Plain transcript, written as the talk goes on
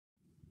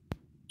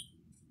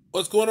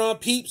What's going on,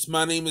 peeps?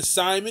 My name is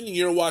Simon, and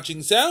you're watching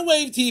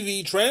Soundwave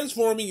TV,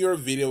 transforming your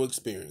video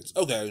experience.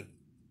 Okay.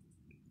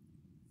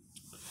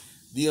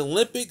 The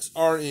Olympics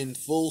are in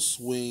full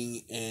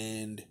swing,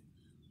 and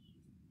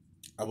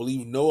I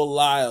believe Noah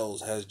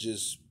Lyles has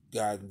just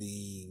gotten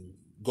the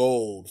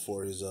gold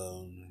for his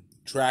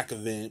track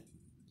event.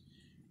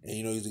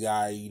 And, he's a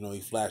guy,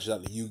 he flashes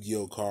out the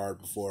Yu-Gi-Oh card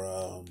before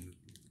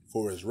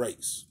his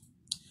race.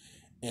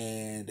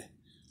 And I'm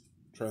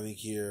trying to think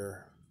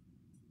here.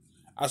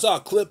 I saw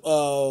a clip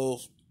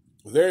of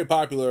a very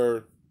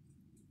popular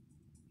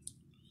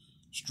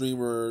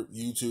streamer,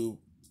 YouTube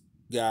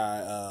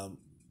guy.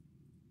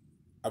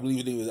 I believe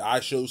his name was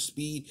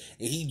iShowSpeed,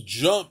 and he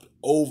jumped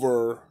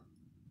over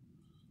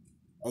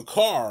a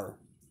car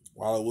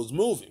while it was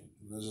moving.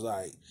 And it's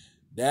like,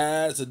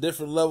 that's a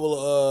different level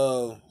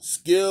of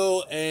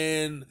skill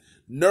and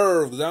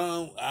nerve.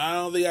 I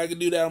don't think I can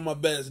do that on my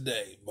best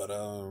day. But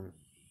I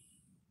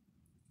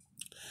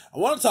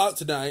want to talk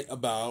tonight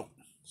about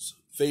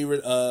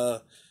favorite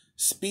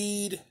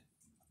speed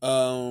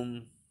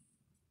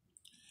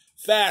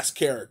fast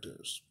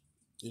characters.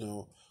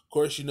 Of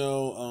course,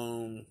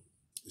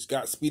 it's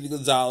got Speedy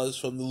Gonzalez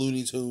from the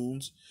Looney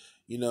Tunes.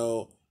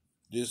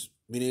 Just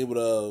being able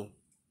to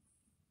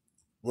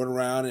run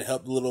around and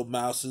help the little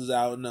mouses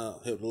out and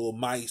help the little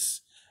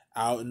mice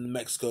out in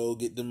Mexico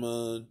get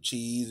them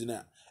cheese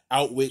and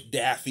outwit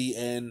Daffy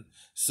and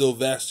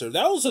Sylvester.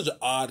 That was such an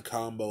odd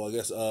combo, I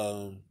guess.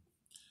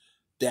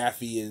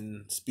 Daffy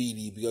and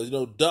Speedy, because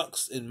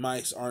ducks and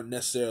mice aren't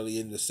necessarily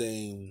in the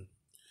same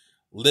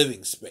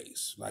living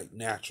space like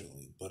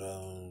naturally, but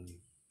of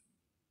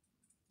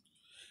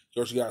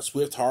course you got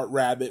Swift Heart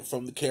Rabbit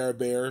from the Care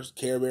Bears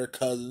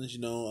cousins.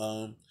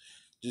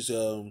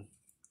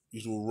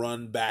 Usual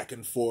run back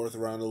and forth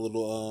around the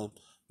little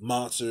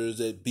monsters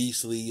that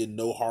Beastly and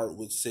No Heart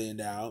would send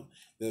out.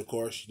 Then of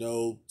course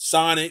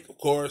Sonic. Of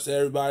course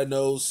everybody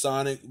knows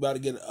Sonic about to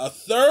get a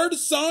third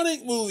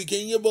Sonic movie.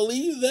 Can you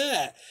believe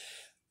that?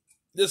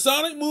 The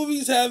Sonic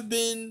movies have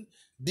been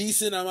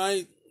decent. I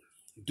might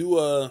do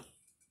a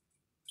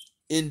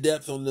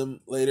in-depth on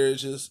them later.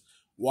 It's just,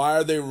 why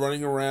are they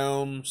running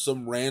around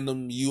some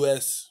random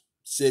U.S.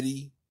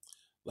 city?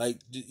 Like,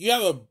 you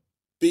have a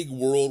big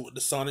world with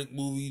the Sonic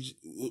movies,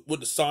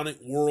 with the Sonic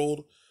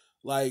world.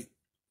 Like,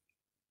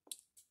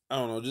 I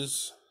don't know,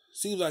 just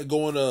seems like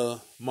going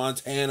to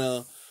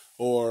Montana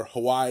or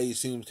Hawaii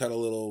seems kind of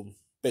a little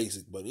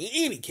basic. But in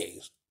any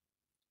case,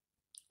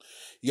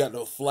 you got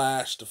the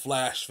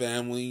Flash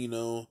family,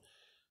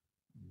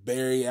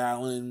 Barry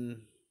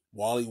Allen,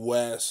 Wally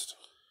West,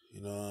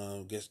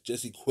 I guess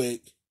Jesse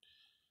Quick,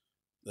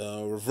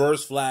 the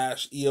Reverse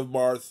Flash,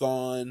 Eobard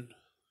Thawne,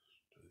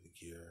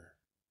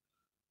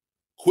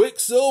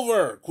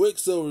 Quicksilver,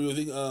 you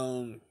think,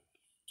 of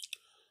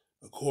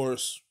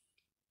course,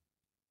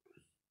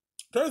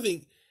 I'm trying to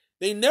think,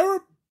 they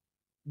never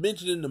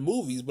mentioned in the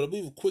movies, but I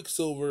believe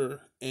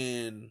Quicksilver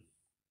and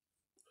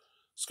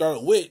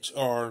Scarlet Witch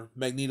are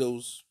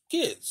Magneto's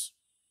kids.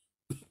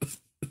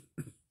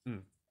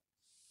 But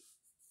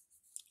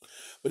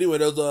anyway,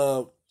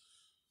 those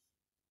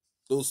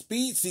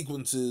speed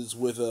sequences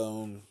with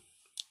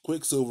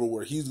Quicksilver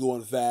where he's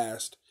going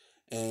fast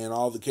and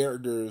all the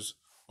characters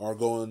are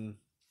going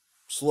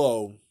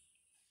slow.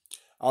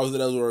 Obviously,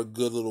 those were a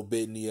good little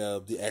bit in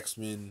the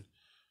X-Men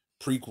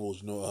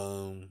prequels,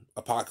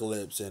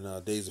 Apocalypse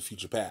and Days of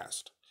Future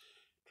Past.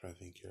 I'm trying to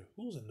think here,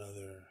 who's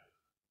another?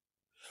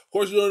 Of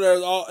course,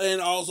 there's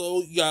and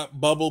also you got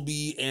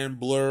Bumblebee and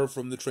Blur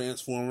from the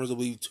Transformers. I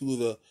believe two of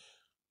the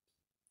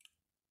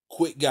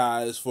quick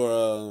guys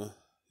for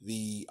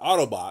the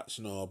Autobots.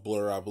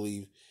 Blur, I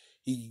believe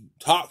he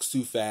talks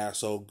too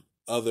fast, so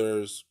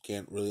others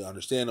can't really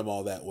understand him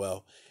all that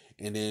well.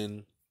 And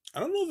then I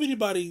don't know if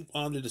anybody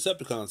on the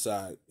Decepticon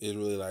side is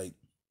really like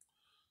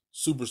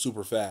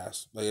super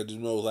fast. Like, I just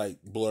know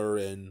like Blur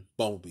and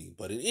Bumblebee.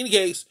 But in any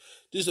case,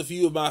 just a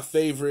few of my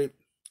favorite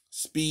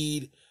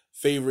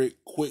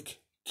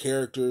quick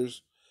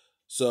characters.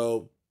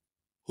 So,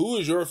 who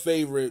is your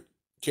favorite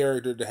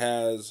character that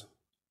has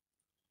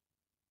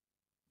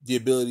the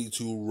ability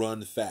to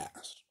run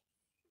fast?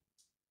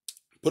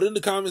 Put it in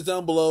the comments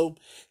down below.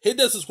 Hit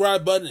that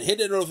subscribe button and hit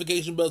that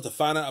notification bell to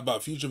find out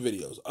about future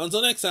videos.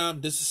 Until next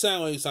time, this is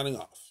Soundwave signing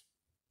off.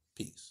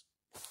 Peace.